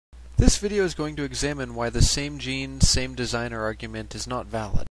This video is going to examine why the same gene, same designer argument is not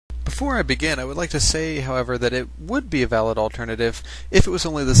valid. Before I begin, I would like to say, however, that it would be a valid alternative if it was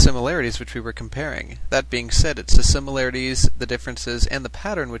only the similarities which we were comparing. That being said, it's the similarities, the differences, and the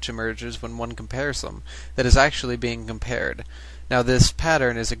pattern which emerges when one compares them that is actually being compared. Now this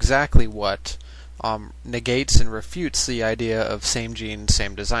pattern is exactly what negates and refutes the idea of same gene,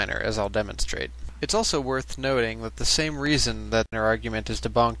 same designer, as I'll demonstrate. It's also worth noting that the same reason that our argument is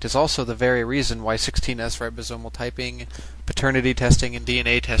debunked is also the very reason why 16S ribosomal typing, paternity testing, and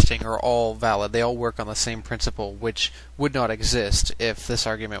DNA testing are all valid. They all work on the same principle, which would not exist if this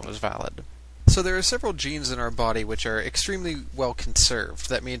argument was valid. So there are several genes in our body which are extremely well conserved.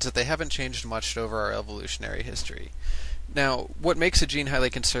 That means that they haven't changed much over our evolutionary history. Now, what makes a gene highly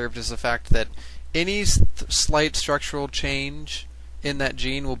conserved is the fact that any slight structural change in that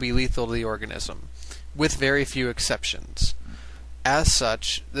gene will be lethal to the organism, with very few exceptions. As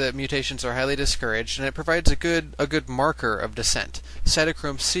such, the mutations are highly discouraged, and it provides a good marker of descent.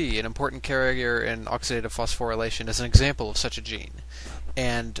 Cytochrome C, an important carrier in oxidative phosphorylation, is an example of such a gene.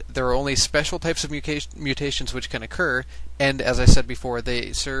 And there are only special types of mutations which can occur, and as I said before,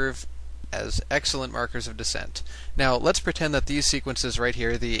 they serve as excellent markers of descent. Now, let's pretend that these sequences right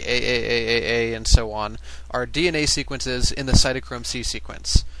here, the AAAAA and so on, are DNA sequences in the cytochrome C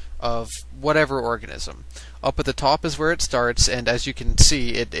sequence of whatever organism. Up at the top is where it starts, and as you can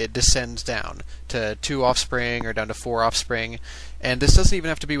see, it descends down to 2 offspring or down to 4 offspring. And this doesn't even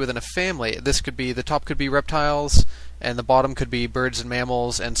have to be within a family. This could be, the top could be reptiles, and the bottom could be birds and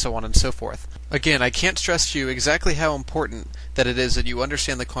mammals, and so on and so forth. Again, I can't stress to you exactly how important that it is that you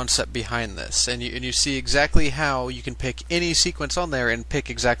understand the concept behind this, and you see exactly how you can pick any sequence on there and pick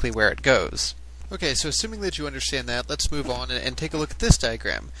exactly where it goes. Okay, so assuming that you understand that, let's move on and take a look at this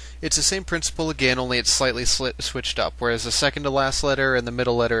diagram. It's the same principle again, only it's slightly switched up, whereas the second to last letter and the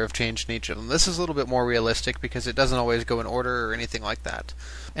middle letter have changed in each of them. This is a little bit more realistic because it doesn't always go in order or anything like that.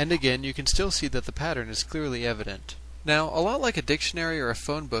 And again, you can still see that the pattern is clearly evident. Now, a lot like a dictionary or a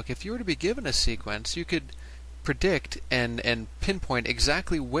phone book, if you were to be given a sequence, you could predict and pinpoint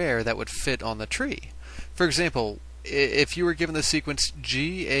exactly where that would fit on the tree. For example, if you were given the sequence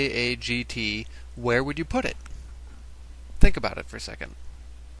GAAGT, where would you put it? Think about it for a second.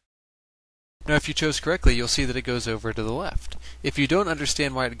 Now, if you chose correctly, you'll see that it goes over to the left. If you don't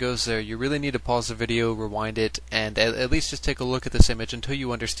understand why it goes there, you really need to pause the video, rewind it, and at least just take a look at this image until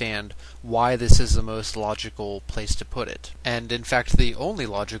you understand why this is the most logical place to put it. And, in fact, the only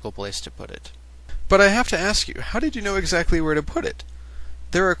logical place to put it. But I have to ask you, how did you know exactly where to put it?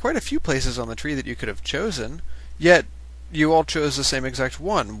 There are quite a few places on the tree that you could have chosen, yet you all chose the same exact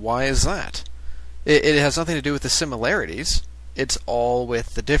one. Why is that? It has nothing to do with the similarities. It's all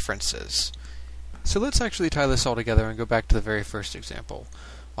with the differences. So let's actually tie this all together and go back to the very first example.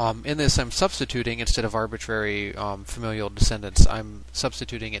 In this, I'm substituting, instead of arbitrary familial descendants, I'm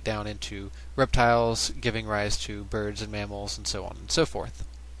substituting it down into reptiles, giving rise to birds and mammals, and so on and so forth.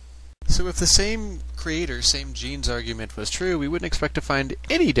 So if the same creator, same genes argument was true, we wouldn't expect to find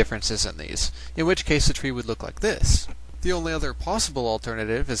any differences in these, in which case the tree would look like this. The only other possible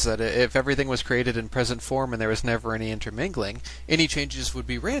alternative is that if everything was created in present form and there was never any intermingling, any changes would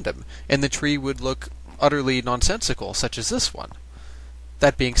be random, and the tree would look utterly nonsensical, such as this one.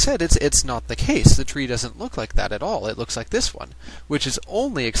 That being said, it's not the case. The tree doesn't look like that at all. It looks like this one, which is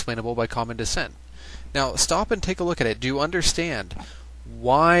only explainable by common descent. Now, stop and take a look at it. Do you understand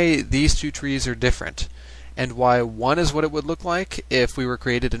why these two trees are different? And why one is what it would look like if we were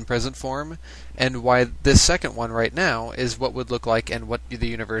created in present form, and why this second one right now is what would look like and what the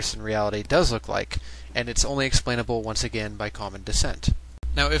universe in reality does look like, and it's only explainable once again by common descent.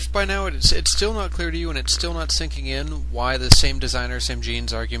 Now, if by now it's still not clear to you and it's still not sinking in why the same designer, same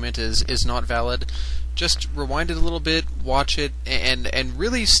genes argument is not valid, just rewind it a little bit, watch it, and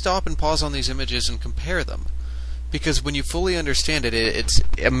really stop and pause on these images and compare them. Because when you fully understand it, it's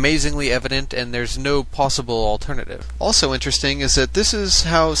amazingly evident, and there's no possible alternative. Also interesting is that this is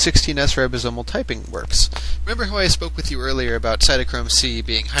how 16S ribosomal typing works. Remember how I spoke with you earlier about cytochrome C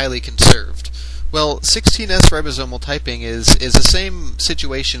being highly conserved? Well, 16S ribosomal typing is the same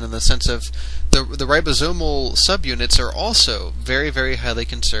situation in the sense of the ribosomal subunits are also very, very highly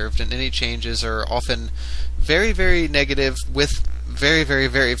conserved, and any changes are often very, very negative with very, very,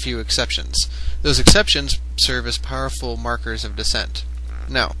 very few exceptions. Those exceptions serve as powerful markers of descent.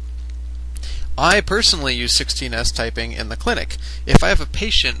 Now, I personally use 16S typing in the clinic. If I have a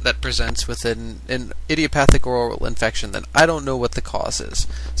patient that presents with an idiopathic oral infection, then I don't know what the cause is.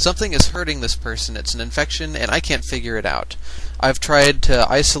 Something is hurting this person, it's an infection, and I can't figure it out. I've tried to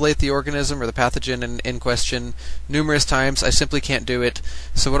isolate the organism or the pathogen in question numerous times. I simply can't do it.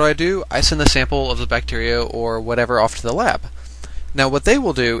 So what do? I send the sample of the bacteria or whatever off to the lab. Now what they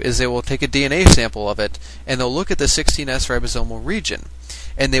will do is they will take a DNA sample of it, and they'll look at the 16S ribosomal region,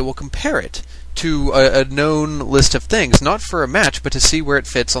 and they will compare it to a known list of things, not for a match, but to see where it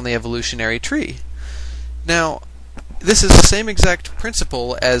fits on the evolutionary tree. Now, this is the same exact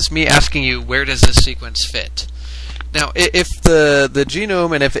principle as me asking you, where does this sequence fit? Now, if the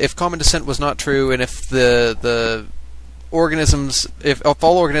genome, and if common descent was not true, and if the organisms, if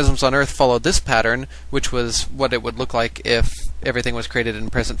all organisms on Earth followed this pattern, which was what it would look like if everything was created in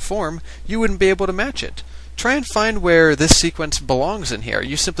present form, you wouldn't be able to match it. Try and find where this sequence belongs in here.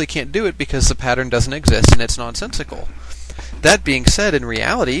 You simply can't do it because the pattern doesn't exist and it's nonsensical. That being said, in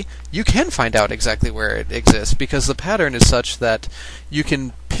reality, you can find out exactly where it exists because the pattern is such that you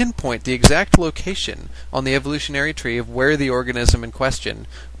can pinpoint the exact location on the evolutionary tree of where the organism in question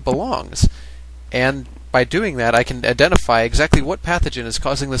belongs. And by doing that, I can identify exactly what pathogen is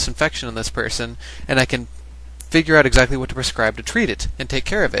causing this infection in this person, and I can figure out exactly what to prescribe to treat it and take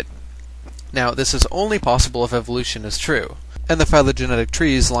care of it. Now, this is only possible if evolution is true, and the phylogenetic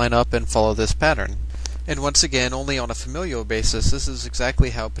trees line up and follow this pattern. And once again, only on a familial basis, this is exactly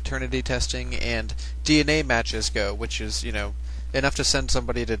how paternity testing and DNA matches go, which is, enough to send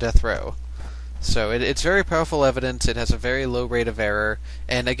somebody to death row. So it's very powerful evidence, it has a very low rate of error,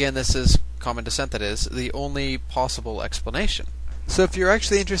 and again, this is common descent, that is, the only possible explanation. So if you're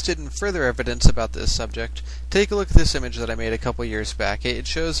actually interested in further evidence about this subject, take a look at this image that I made a couple years back. It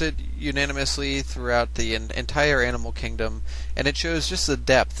shows it unanimously throughout the entire animal kingdom, and it shows just the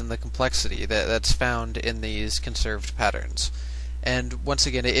depth and the complexity that's found in these conserved patterns. And once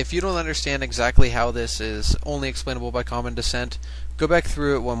again, if you don't understand exactly how this is only explainable by common descent, go back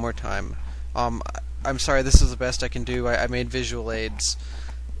through it one more time. I'm sorry, this is the best I can do. I made visual aids.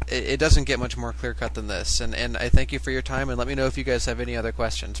 It doesn't get much more clear-cut than this, and I thank you for your time, and let me know if you guys have any other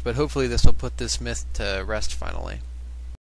questions, but hopefully this will put this myth to rest finally.